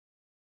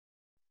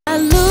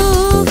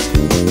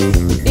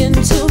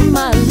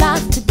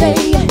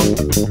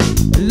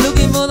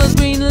Looking for those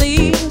green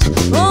leaves,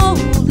 oh,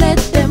 let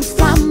them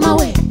fly my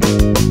way.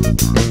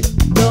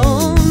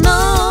 Don't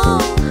know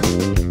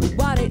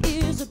what it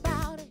is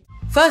about it.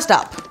 First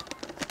up,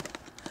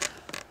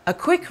 a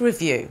quick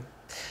review.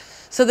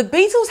 So the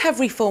Beatles have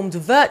reformed,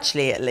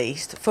 virtually at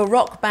least, for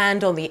Rock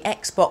Band on the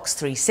Xbox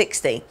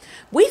 360.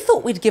 We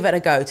thought we'd give it a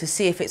go to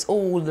see if it's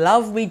all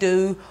love we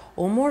do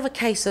or more of a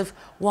case of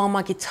while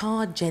my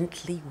guitar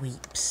gently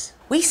weeps.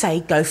 We say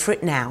go for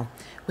it now,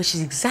 which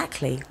is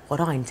exactly what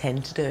I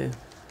intend to do.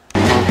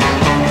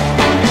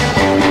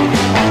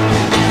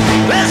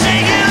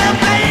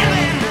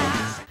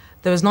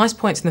 There was nice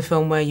points in the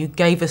film where you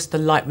gave us the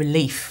light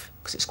relief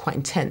because it's quite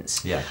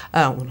intense. Yeah.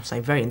 Well, I say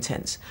very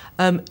intense.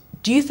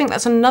 Do you think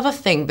that's another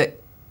thing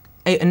that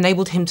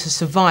enabled him to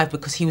survive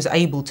because he was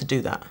able to do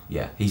that?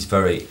 Yeah, he's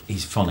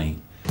funny.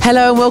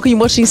 Hello and welcome, you're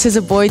watching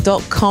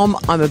scissorboy.com.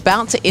 I'm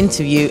about to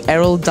interview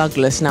Errol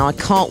Douglas. Now I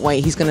can't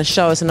wait, he's going to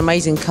show us an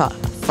amazing cut,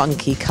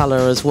 funky colour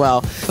as well.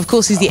 Of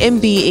course he's the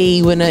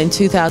MBE winner in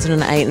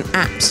 2008, an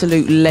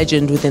absolute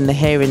legend within the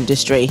hair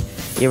industry.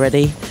 You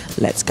ready?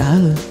 Let's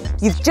go.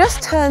 You've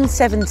just turned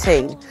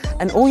 17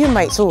 and all your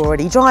mates are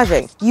already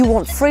driving. You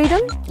want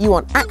freedom, you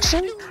want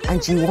action,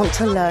 and you want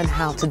to learn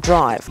how to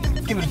drive.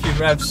 Give it a few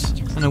revs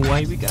and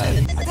away we go.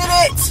 I did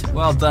it!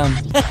 Well done.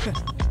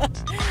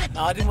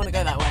 No, I didn't want to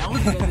go that way. I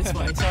want to go this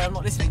way. Sorry, I'm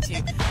not listening to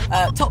you.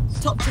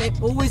 Top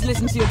tip, always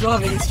listen to your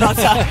driving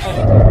instructor.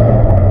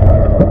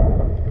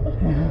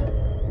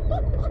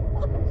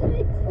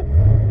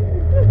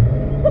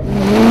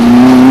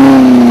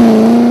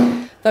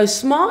 Those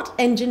smart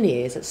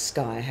engineers at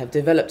Sky have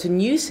developed a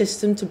new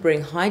system to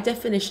bring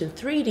high-definition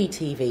 3D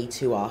TV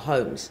to our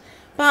homes.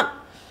 But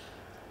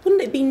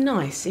wouldn't it be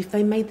nice if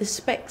they made the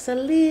specs a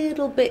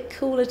little bit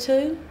cooler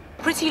too?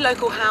 Pretty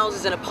local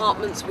houses and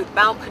apartments with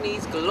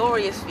balconies,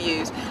 glorious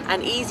views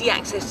and easy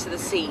access to the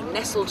sea,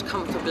 nestled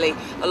comfortably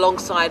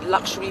alongside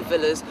luxury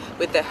villas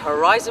with their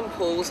horizon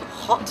pools,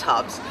 hot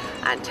tubs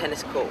and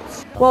tennis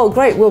courts. Well,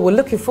 great. Well, we're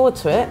looking forward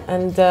to it,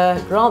 and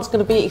Grant's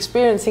going to be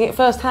experiencing it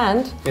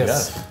firsthand.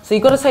 Yes. So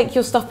you've got to take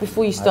your stuff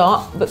before you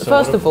start. But So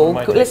first of all,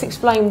 what am I let's taking?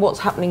 explain what's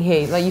happening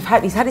here. Like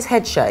he's had his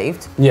head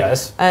shaved.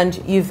 Yes.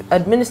 And you've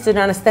administered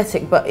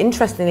anaesthetic, but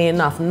interestingly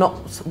enough,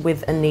 not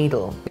with a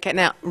needle. Okay,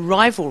 now,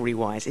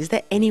 rivalry-wise, is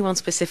there anyone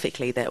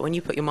specifically that when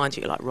you put your mind to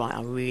it, you're like, right,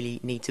 I really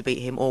need to beat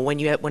him, or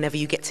whenever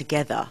you get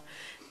together,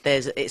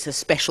 it's a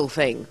special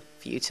thing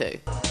for you two?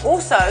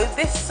 Also,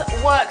 this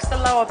works the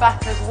lower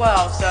back as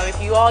well, so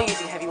if you are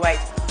using heavy weight,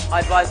 I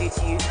advise you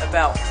to use a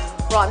belt.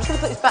 Right, I'm just going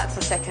to put this back for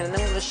a second, and then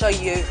I'm going to show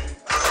you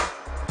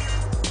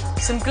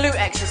some glute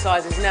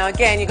exercises. Now,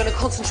 again, you're going to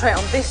concentrate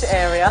on this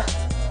area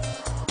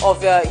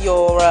of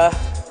your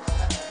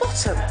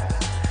bottom.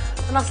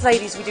 And us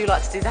ladies, we do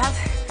like to do that.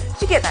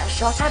 Did you get that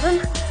shot,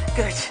 Adam?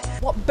 Good.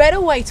 What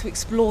better way to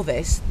explore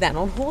this than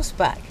on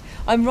horseback?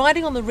 I'm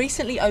riding on the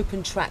recently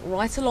opened track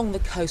right along the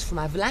coast from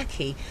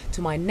Avlaki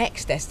to my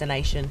next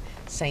destination,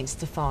 St.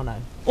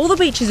 Stefano. All the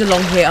beaches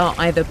along here are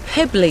either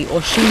pebbly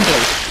or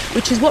shingly,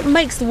 which is what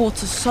makes the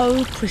water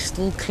so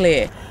crystal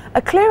clear.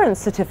 A clearance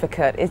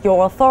certificate is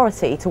your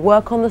authority to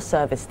work on the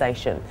service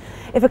station.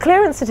 If a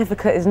clearance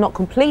certificate is not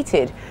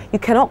completed, you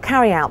cannot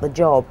carry out the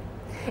job.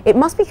 It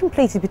must be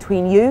completed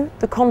between you,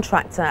 the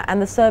contractor,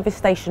 and the service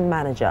station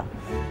manager.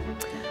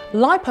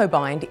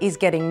 LipoBind is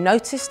getting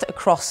noticed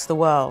across the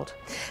world.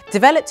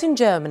 Developed in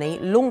Germany,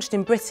 launched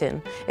in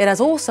Britain, it has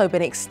also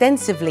been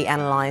extensively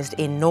analysed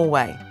in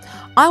Norway.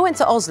 I went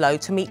to Oslo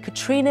to meet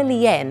Katrina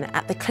Lien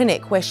at the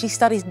clinic where she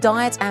studies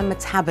diet and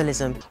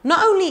metabolism.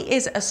 Not only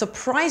is a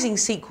surprising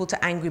sequel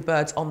to Angry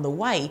Birds on the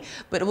way,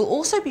 but it will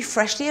also be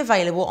freshly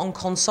available on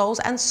consoles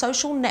and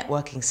social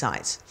networking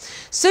sites.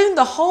 Soon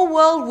the whole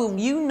world will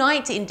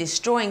unite in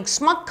destroying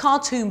smug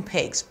cartoon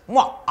pigs.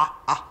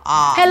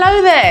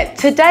 Hello there!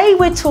 Today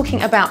we're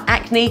talking about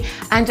acne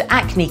and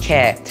acne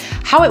care.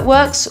 How it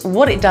works,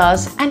 what it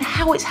does, and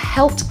how it's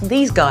helped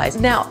these guys.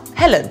 Now,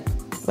 Helen,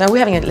 well, we were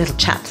having a little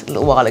chat a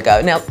little while ago.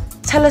 Now,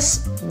 tell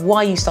us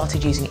why you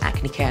started using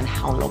acne care and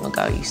how long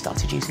ago you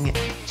started using it.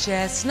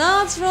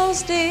 Chestnuts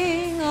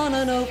roasting on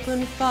an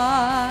open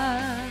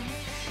fire,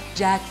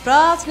 Jack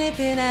Frost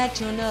nipping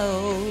at your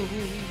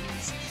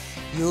nose,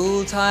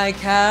 Yuletide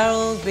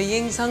carols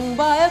being sung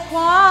by a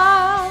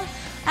choir,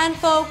 and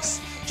folks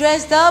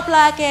dressed up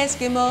like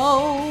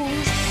Eskimos.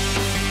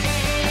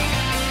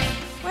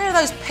 Where are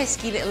those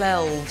pesky little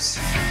elves?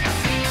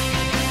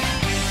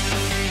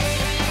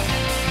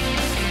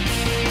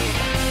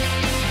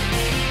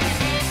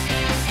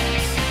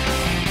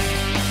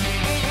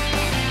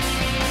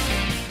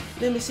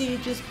 Let me see you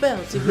just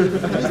bounce with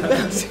me, just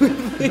bounce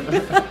with me.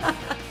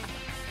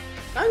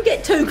 Don't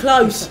get too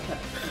close.